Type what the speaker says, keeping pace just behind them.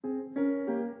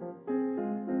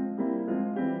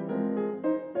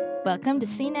Welcome to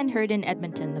Seen and Heard in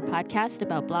Edmonton, the podcast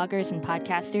about bloggers and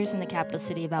podcasters in the capital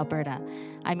city of Alberta.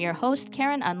 I'm your host,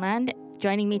 Karen Unland.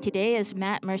 Joining me today is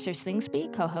Matt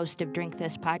Mercer-Slingsby, co-host of Drink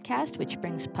This podcast, which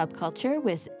brings pub culture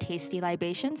with tasty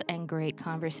libations and great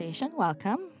conversation.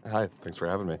 Welcome. Hi, thanks for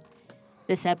having me.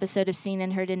 This episode of Seen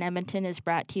and Heard in Edmonton is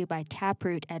brought to you by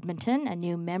Taproot Edmonton, a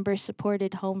new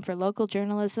member-supported home for local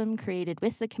journalism created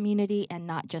with the community and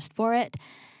not just for it.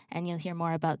 And you'll hear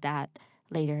more about that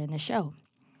later in the show.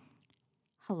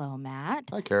 Hello, Matt.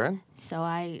 Hi, Karen. So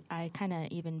I kind of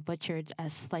even butchered a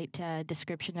slight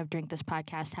description of Drink This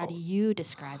podcast. How do you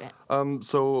describe it?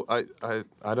 So I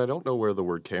don't know where the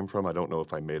word came from. I don't know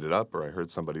if I made it up or I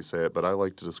heard somebody say it, but I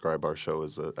like to describe our show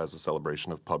as a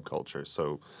celebration of pub culture.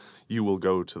 So you will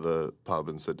go to the pub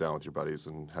and sit down with your buddies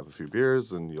and have a few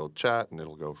beers, and you'll chat, and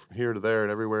it'll go from here to there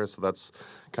and everywhere. So that's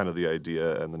kind of the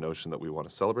idea and the notion that we want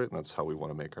to celebrate, and that's how we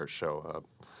want to make our show.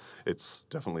 It's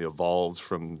definitely evolved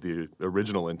from the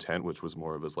original intent, which was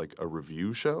more of as like a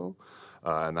review show,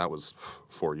 and that was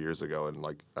 4 years ago. And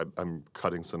like I'm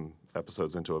cutting some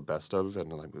episodes into a best of,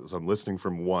 and so I'm listening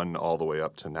from one all the way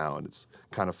up to now, and it's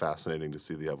kind of fascinating to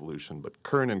see the evolution. But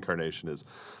current incarnation is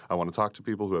I want to talk to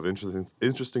people who have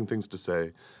interesting things to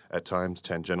say, at times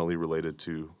tangentially related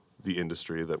to the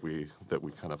industry that we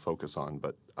kind of focus on.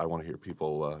 But I want to hear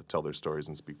people tell their stories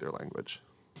and speak their language.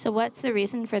 So what's the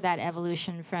reason for that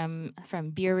evolution from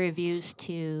beer reviews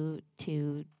to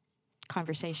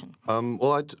conversation?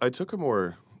 Well, I took a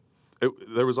more...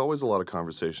 there was always a lot of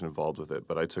conversation involved with it,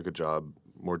 but I took a job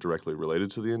more directly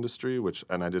related to the industry,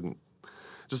 and I didn't...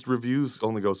 Just reviews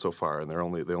only go so far, and they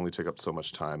only take up so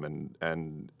much time,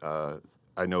 and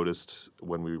I noticed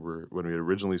when we had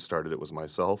originally started, it was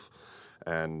myself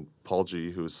and Paul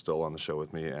G, who's still on the show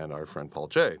with me, and our friend Paul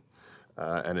J.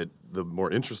 And the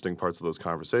more interesting parts of those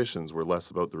conversations were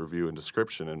less about the review and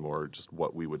description and more just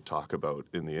what we would talk about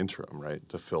in the interim, right?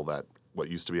 To fill that, what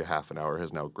used to be a half an hour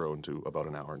has now grown to about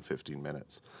an hour and 15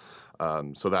 minutes.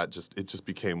 So that just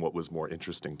became what was more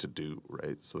interesting to do,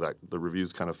 right? So that the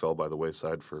reviews kind of fell by the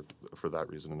wayside for that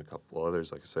reason, and a couple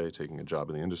others, like I say, taking a job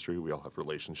in the industry. We all have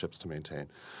relationships to maintain,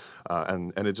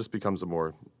 and it just becomes a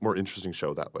more interesting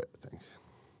show that way, I think.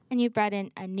 And you brought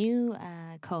in a new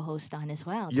co-host on as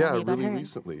well. Yeah, Tell me about really her.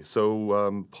 recently.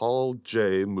 So Paul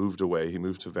J moved away. He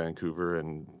moved to Vancouver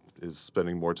and is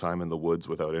spending more time in the woods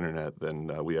without internet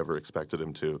than we ever expected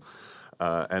him to.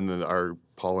 And then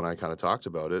Paul and I kind of talked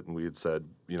about it, and we had said,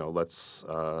 let's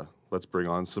bring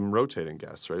on some rotating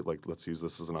guests, right? Like, let's use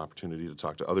this as an opportunity to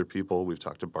talk to other people. We've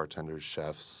talked to bartenders,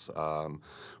 chefs.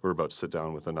 We're about to sit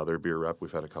down with another beer rep.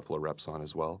 We've had a couple of reps on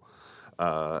as well.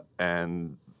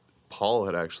 And Paul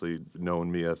had actually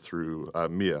known Mia through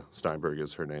Mia Steinberg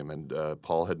is her name, and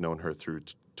Paul had known her through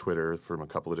Twitter from a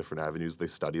couple of different avenues. They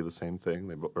study the same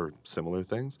thing, or similar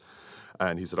things.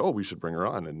 And he said, "Oh, we should bring her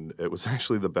on." And it was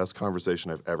actually the best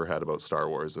conversation I've ever had about Star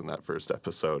Wars in that first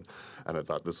episode. And I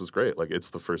thought this was great. Like, it's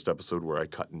the first episode where I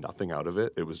cut nothing out of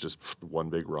it. It was just one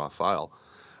big raw file.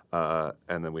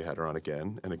 And then we had her on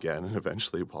again, and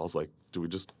eventually Paul's like, "Do we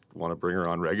just want to bring her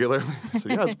on regularly?" I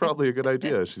said, "Yeah, it's probably a good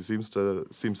idea. She seems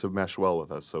to mesh well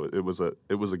with us." So it was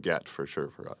a get for sure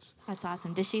for us. That's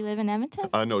awesome. Does she live in Edmonton?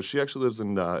 No, she actually lives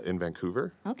in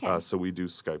Vancouver. Okay. So we do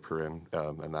Skype her in,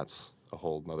 and that's a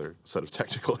whole other set of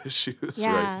technical issues.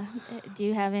 Yeah. Right? Do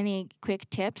you have any quick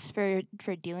tips for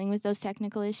dealing with those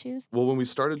technical issues? Well, when we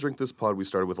started Drink This Pod, we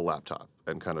started with a laptop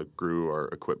and kind of grew our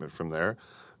equipment from there.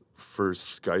 For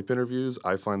Skype interviews,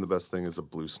 I find the best thing is a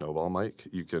Blue Snowball mic.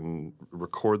 You can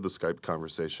record the Skype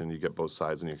conversation, you get both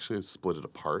sides, and you actually split it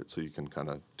apart so you can kind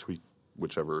of tweak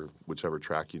whichever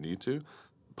track you need to.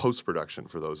 Post-production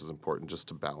for those is important just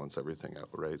to balance everything out,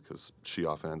 right? Because she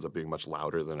often ends up being much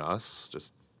louder than us,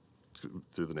 just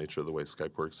through the nature of the way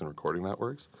Skype works and recording that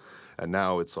works. And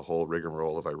now it's a whole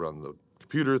rigmarole if I run the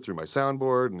computer through my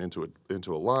soundboard and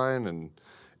into a line, and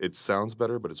it sounds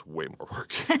better, but it's way more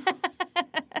work.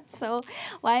 So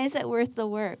why is it worth the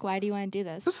work? Why do you want to do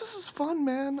this? This is fun,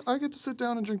 man. I get to sit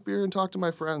down and drink beer and talk to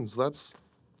my friends. Like,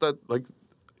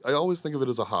 I always think of it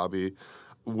as a hobby.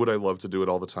 Would I love to do it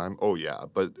all the time? Oh, yeah.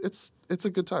 But it's a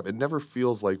good time. It never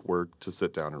feels like work to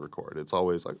sit down and record. It's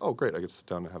always like, oh, great, I get to sit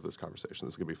down and have this conversation.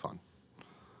 This is going to be fun.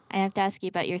 I have to ask you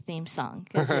about your theme song,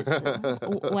 because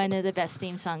it's one of the best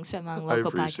theme songs among local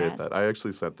podcasts. I appreciate that. I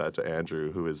actually sent that to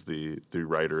Andrew, who is the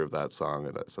writer of that song,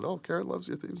 and I said, "Oh, Karen loves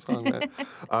your theme song,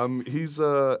 man." He's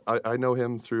I know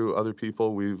him through other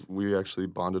people. We actually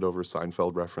bonded over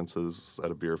Seinfeld references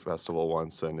at a beer festival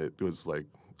once, and it was like,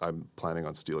 I'm planning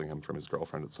on stealing him from his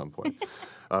girlfriend at some point.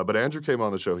 But Andrew came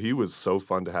on the show. He was so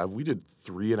fun to have. We did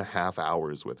 3.5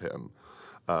 hours with him,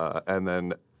 and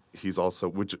then he's also,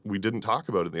 which we didn't talk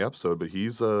about in the episode, but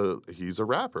he's a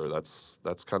rapper. That's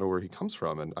kind of where he comes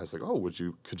from. And I was like, oh,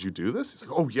 could you do this? He's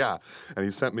like, oh yeah. And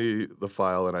he sent me the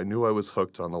file, and I knew I was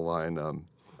hooked on the line.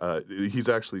 He's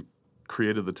actually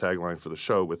created the tagline for the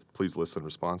show with "Please listen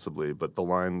responsibly." But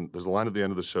there's a line at the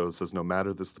end of the show that says, "No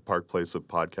matter this, the Park Place of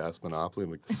podcast monopoly."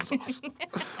 I'm like, this is awesome.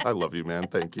 I love you, man.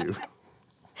 Thank you.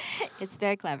 It's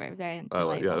very clever, very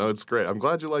Yeah, no, it's great. I'm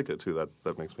glad you like it too.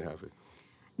 That makes me happy.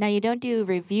 Now, you don't do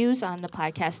reviews on the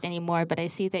podcast anymore, but I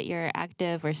see that you're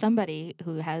active, or somebody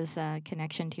who has a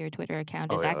connection to your Twitter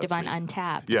account is active on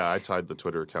Untappd. Yeah, I tied the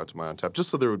Twitter account to my Untappd just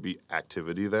so there would be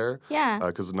activity there. Yeah.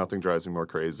 Because nothing drives me more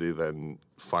crazy than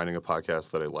finding a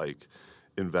podcast that I like,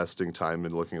 investing time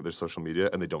in looking at their social media,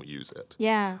 and they don't use it.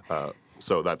 Yeah.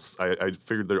 So I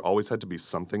figured there always had to be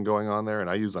something going on there, and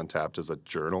I use Untappd as a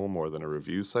journal more than a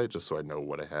review site, just so I know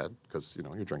what I had, because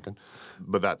you're drinking.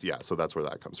 But so that's where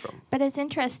that comes from. But it's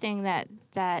interesting that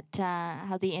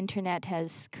how the internet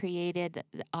has created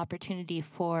the opportunity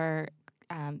for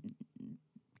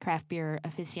craft beer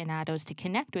aficionados to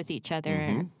connect with each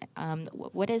other. Mm-hmm.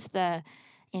 What has the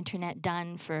internet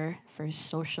done for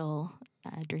social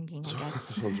drinking, I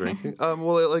guess? Social drinking?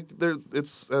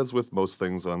 It's as with most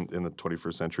things in the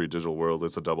 21st century digital world,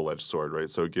 it's a double-edged sword, right?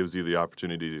 So it gives you the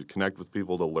opportunity to connect with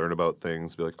people, to learn about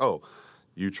things, be like, oh,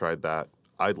 you tried that,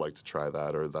 I'd like to try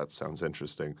that, or that sounds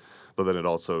interesting. But then it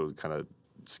also kind of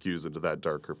skews into that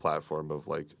darker platform of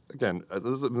like, again,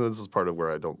 this is part of where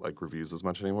I don't like reviews as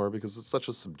much anymore, because it's such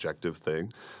a subjective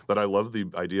thing that I love the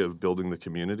idea of building the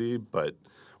community, but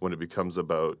when it becomes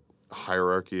about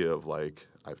hierarchy of like,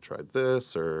 I've tried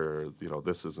this, or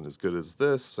this isn't as good as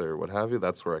this, or what have you,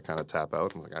 that's where I kind of tap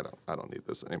out. I'm like, I don't need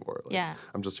this anymore. Like, yeah.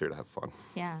 I'm just here to have fun.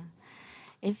 Yeah.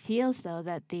 It feels, though,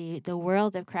 that the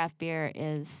world of craft beer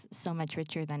is so much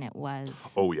richer than it was.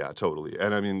 Oh, yeah, totally.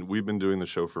 And I mean, we've been doing the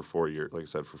show for 4 years, like I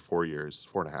said, for 4 years,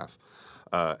 4.5.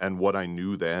 And what I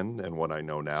knew then and what I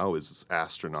know now is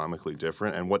astronomically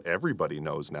different. And what everybody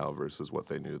knows now versus what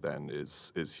they knew then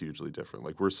is hugely different.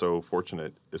 Like, we're so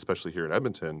fortunate, especially here in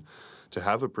Edmonton, to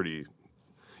have a pretty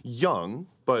young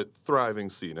but thriving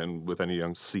scene. And with any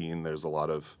young scene, there's a lot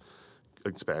of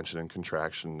expansion and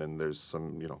contraction, and there's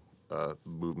some,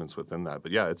 movements within that.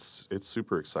 But yeah, it's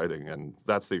super exciting, and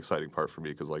that's the exciting part for me,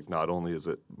 because like, not only is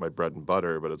it my bread and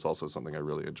butter, but it's also something I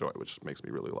really enjoy, which makes me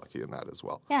really lucky in that as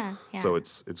well. Yeah. So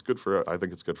it's good I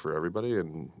think it's good for everybody,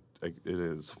 and it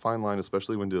is a fine line,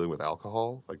 especially when dealing with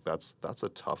alcohol. Like, that's a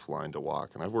tough line to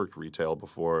walk. And I've worked retail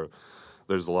before.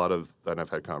 There's a lot of, and I've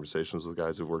had conversations with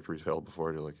guys who've worked retail before,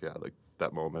 and you're like, yeah, like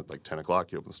that moment, like 10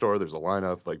 o'clock, you open the store, there's a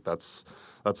lineup, like that's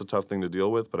a tough thing to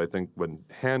deal with. But I think when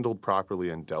handled properly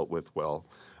and dealt with well,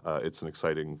 it's an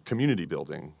exciting community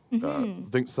building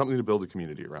thing, something to build a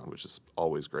community around, which is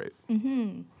always great.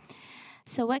 Mm-hmm.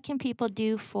 So what can people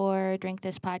do for Drink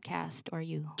This Podcast, or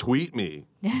you? Tweet me.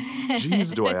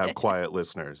 Jeez, do I have quiet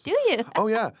listeners. Do you? Oh,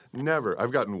 yeah. Never.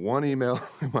 I've gotten one email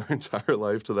in my entire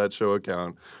life to that show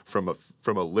account from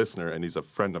a listener, and he's a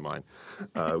friend of mine.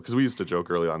 Because we used to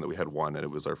joke early on that we had one, and it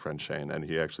was our friend Shane, and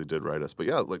he actually did write us. But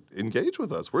yeah, like, engage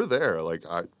with us. We're there. Like,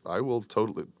 I will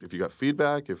totally, if you got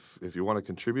feedback, if you want to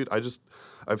contribute,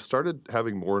 I've started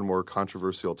having more and more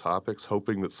controversial topics,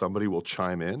 hoping that somebody will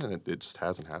chime in, and it just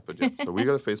hasn't happened yet. So we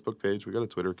got a Facebook page, we got a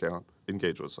Twitter account.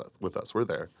 Engage with us. We're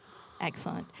there.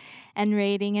 Excellent. And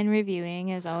rating and reviewing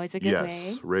is always a good way.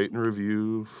 Yes, rate and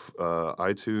review,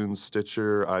 iTunes,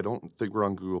 Stitcher. I don't think we're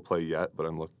on Google Play yet, but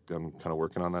I'm kind of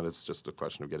working on that. It's just a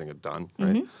question of getting it done,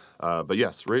 right? But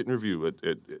yes, rate and review.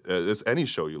 It's any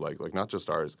show you like not just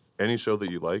ours. Any show that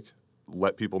you like,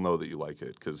 let people know that you like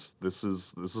it, because this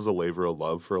is a labor of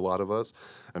love for a lot of us,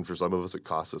 and for some of us it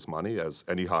costs us money, as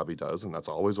any hobby does, and that's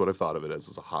always what I've thought of it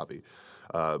as a hobby.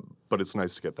 But it's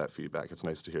nice to get that feedback. It's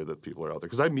nice to hear that people are out there,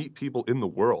 because I meet people in the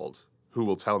world who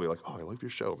will tell me like, "Oh, I love your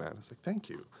show, man." It's like, "Thank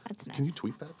you." That's nice. Can you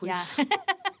tweet that, please? Yeah.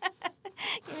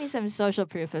 Give me some social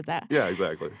proof of that. Yeah,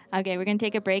 exactly. Okay, we're going to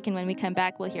take a break, and when we come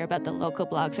back, we'll hear about the local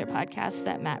blogs or podcasts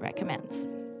that Matt recommends.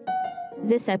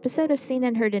 This episode of Seen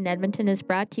and Heard in Edmonton is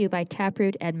brought to you by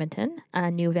Taproot Edmonton, a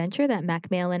new venture that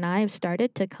Mac Mail and I have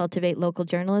started to cultivate local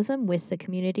journalism with the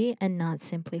community and not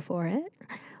simply for it.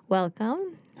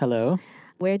 Welcome. Hello.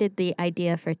 Where did the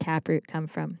idea for Taproot come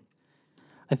from?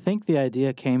 I think the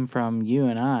idea came from you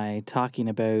and I talking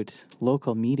about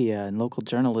local media and local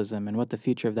journalism and what the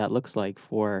future of that looks like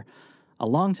for a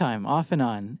long time, off and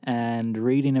on, and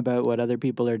reading about what other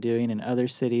people are doing in other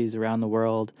cities around the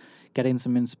world, getting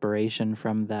some inspiration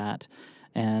from that,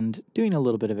 and doing a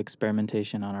little bit of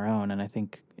experimentation on our own. And I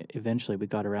think eventually we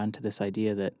got around to this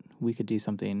idea that we could do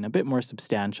something a bit more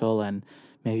substantial and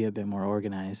maybe a bit more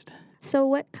organized. So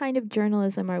what kind of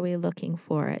journalism are we looking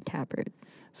for at Taproot?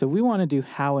 So we want to do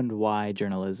how and why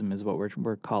journalism is what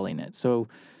we're calling it. So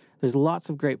there's lots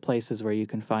of great places where you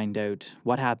can find out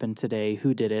what happened today,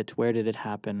 who did it, where did it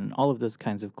happen, all of those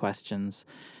kinds of questions.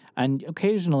 And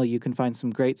occasionally you can find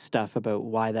some great stuff about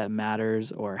why that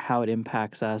matters or how it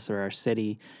impacts us or our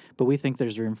city. But we think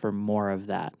there's room for more of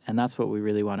that. And that's what we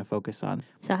really want to focus on.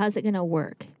 So how's it going to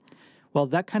work? Well,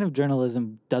 that kind of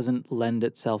journalism doesn't lend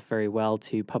itself very well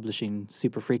to publishing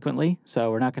super frequently.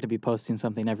 So we're not going to be posting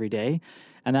something every day.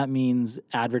 And that means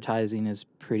advertising is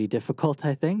pretty difficult,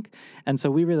 I think. And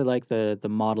so we really like the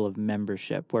model of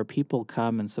membership where people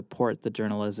come and support the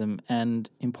journalism and,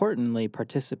 importantly,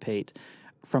 participate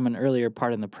from an earlier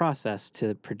part in the process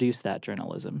to produce that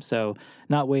journalism. So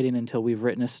not waiting until we've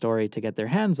written a story to get their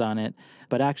hands on it,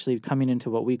 but actually coming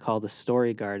into what we call the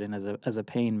story garden as a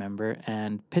paying member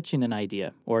and pitching an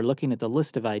idea or looking at the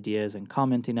list of ideas and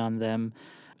commenting on them,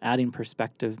 adding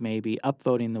perspective maybe,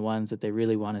 upvoting the ones that they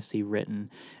really want to see written.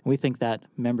 And we think that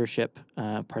membership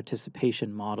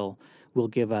participation model will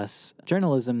give us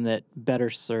journalism that better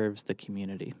serves the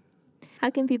community. How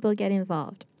can people get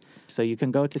involved? So you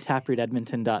can go to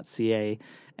taprootedmonton.ca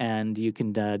and you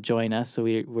can join us. So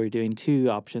we're doing two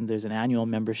options. There's an annual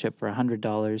membership for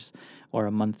 $100 or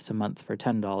a month-to-month for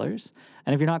 $10.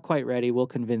 And if you're not quite ready, we'll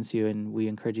convince you, and we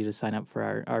encourage you to sign up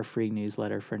for our free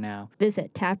newsletter for now.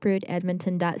 Visit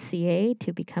taprootedmonton.ca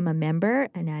to become a member.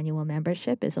 An annual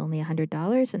membership is only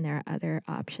 $100, and there are other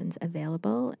options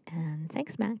available. And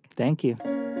thanks, Mac. Thank you.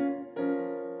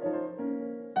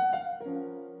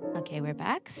 Okay, we're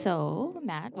back. So,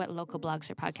 Matt, what local blogs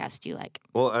or podcasts do you like?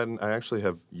 Well, and I actually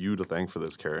have you to thank for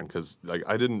this, Karen, because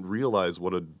I didn't realize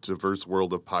what a diverse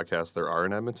world of podcasts there are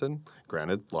in Edmonton.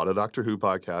 Granted, a lot of Doctor Who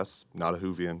podcasts, not a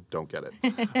Whovian, don't get it.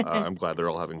 I'm glad they're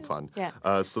all having fun.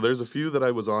 Yeah. So there's a few that I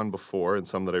was on before and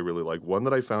some that I really like. One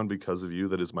that I found because of you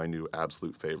that is my new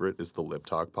absolute favorite is the Lip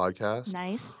Talk podcast.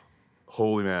 Nice.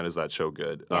 Holy man, is that show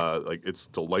good. Yeah. It's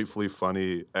delightfully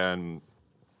funny, and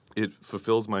it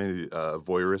fulfills my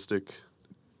voyeuristic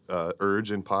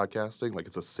urge in podcasting. Like,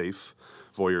 it's a safe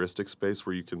voyeuristic space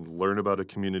where you can learn about a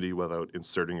community without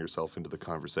inserting yourself into the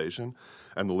conversation.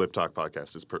 And the Lip Talk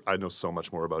podcast is I know so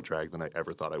much more about drag than I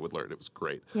ever thought I would learn. It was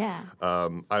great. Yeah.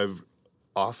 I've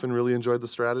often really enjoyed The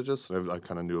Strategists, and I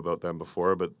kind of knew about them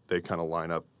before, but they kind of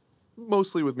line up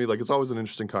mostly with me. Like, it's always an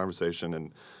interesting conversation,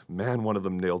 and man, one of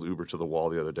them nailed Uber to the wall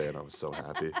the other day, and I was so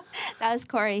happy. That was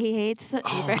Corey. He hates Uber.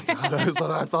 Oh my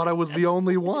God, I thought I was the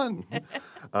only one.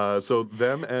 So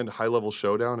them and High Level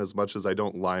Showdown, as much as I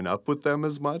don't line up with them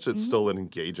as much, it's still an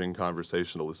engaging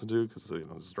conversation to listen to, because I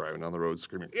was driving down the road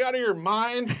screaming, "You out of your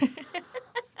mind!"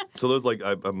 So those,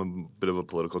 I'm a bit of a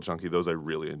political junkie. Those I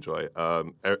really enjoy.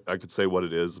 I could say What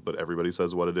It Is, but everybody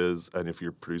says What It Is. And if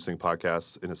you're producing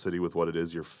podcasts in a city with What It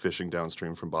Is, you're fishing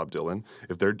downstream from Bob Dylan.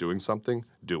 If they're doing something,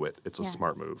 do it. It's a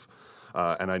smart move.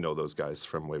 And I know those guys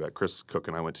from way back. Chris Cook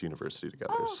and I went to university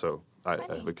together, so I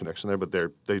have a connection there. But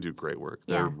they do great work.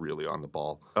 They're really on the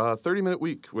ball. 30-Minute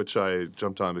Week, which I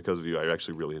jumped on because of you. I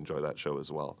actually really enjoy that show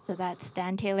as well. So that's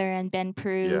Dan Taylor and Ben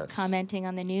Prue commenting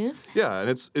on the news? Yeah, and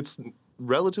it's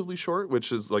relatively short,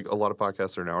 which is like a lot of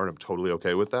podcasts are an hour, and I'm totally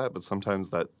okay with that. But sometimes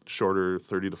that shorter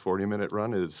 30 to 40-minute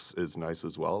run is nice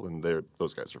as well, and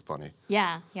those guys are funny.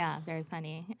 Yeah, very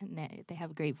funny, and they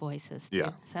have great voices too.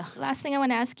 Yeah. So last thing I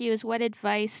want to ask you is, what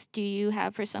advice do you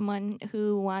have for someone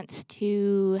who wants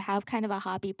to have kind of a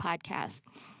hobby podcast?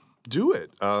 Do it.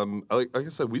 Like I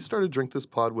said, we started Drink This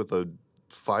Pod with a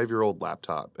 5-year-old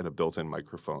laptop and a built-in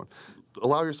microphone.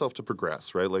 Allow yourself to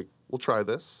progress, right? Like, we'll try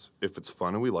this. If it's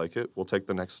fun and we like it, we'll take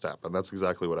the next step. And that's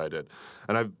exactly what I did.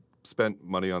 And I've spent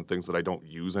money on things that I don't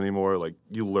use anymore. Like,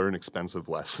 you learn expensive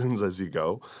lessons as you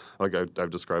go. Like, I've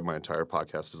described my entire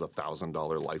podcast as a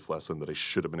 $1,000 life lesson that I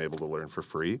should have been able to learn for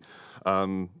free.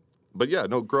 But yeah,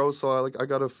 no, grow. So I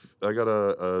got a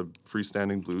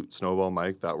freestanding blue snowball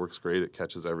mic that works great. It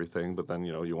catches everything. But then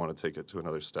you want to take it to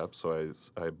another step. So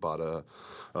I bought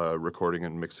a recording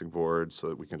and mixing board so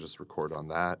that we can just record on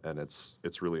that, and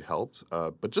it's really helped.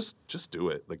 But just do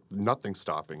it. Like, nothing's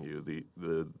stopping you.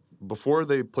 The before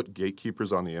they put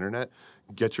gatekeepers on the internet,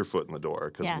 get your foot in the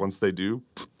door, because once they do,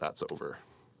 that's over.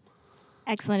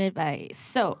 Excellent advice.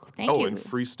 So thank you. Oh, and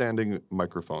freestanding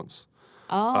microphones.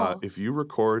 Oh. If you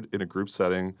record in a group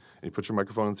setting and you put your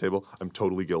microphone on the table, I'm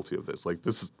totally guilty of this. Like,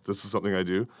 this is something I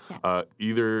do. Yeah.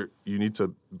 Either you need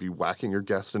to be whacking your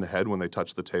guest in the head when they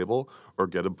touch the table, or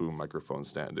get a boom microphone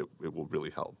stand. It will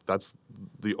really help. That's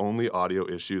the only audio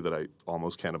issue that I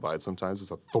almost can't abide sometimes,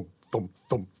 is a thump, thump,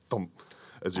 thump, thump.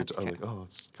 As I'm like, oh,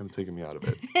 it's kind of taking me out of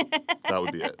it. That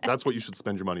would be it. That's what you should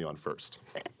spend your money on first.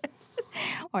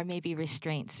 Or maybe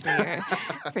restraints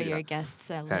for your guests'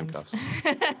 limbs. Handcuffs.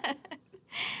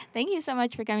 Thank you so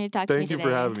much for coming to talk to me Thank you today.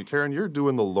 for having me. Karen, you're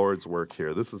doing the Lord's work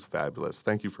here. This is fabulous.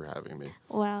 Thank you for having me.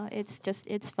 Well,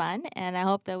 it's fun, and I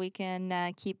hope that we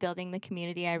can keep building the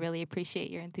community. I really appreciate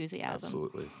your enthusiasm.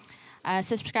 Absolutely.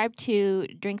 Subscribe to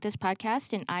Drink This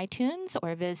Podcast in iTunes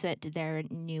or visit their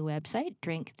new website,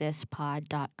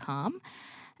 drinkthispod.com.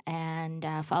 And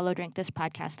follow Drink This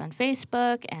Podcast on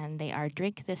Facebook, and they are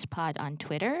Drink This Pod on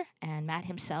Twitter, and Matt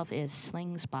himself is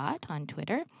Slingspot on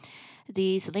Twitter.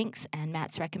 These links and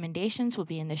Matt's recommendations will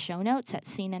be in the show notes at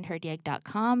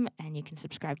sceneandheardyegg.com, and you can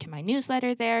subscribe to my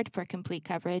newsletter there for complete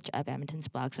coverage of Edmonton's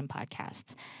blogs and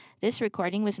podcasts. This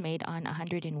recording was made on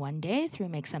 101 Day through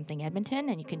Make Something Edmonton,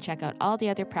 and you can check out all the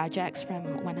other projects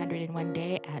from 101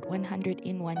 Day at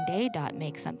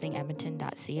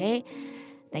 101day.makesomethingedmonton.ca.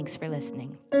 Thanks for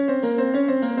listening.